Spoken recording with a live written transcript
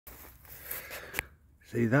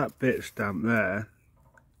See that bit stamped there,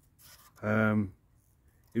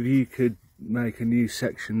 if you could make a new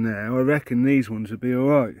section there, I reckon these ones would be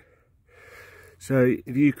alright. So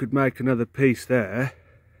if you could make another piece there,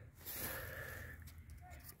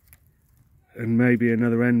 and maybe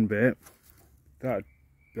another end bit, that,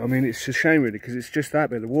 I mean, it's a shame really, because it's just that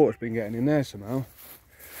bit, the water's been getting in there somehow.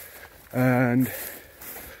 And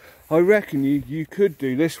I reckon you could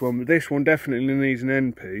do this one, but this one definitely needs an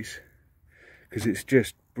end piece, because it's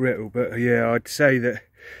just brittle. But yeah, I'd say that,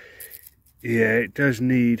 yeah, it does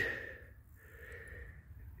need,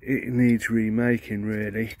 it needs remaking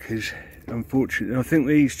really, because unfortunately I think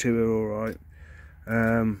these two are alright,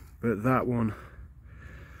 but that one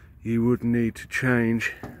you would need to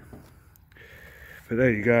change. But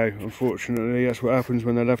there you go, unfortunately that's what happens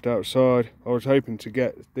when they're left outside. I was hoping to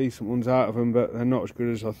get decent ones out of them, but they're not as good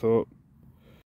as I thought.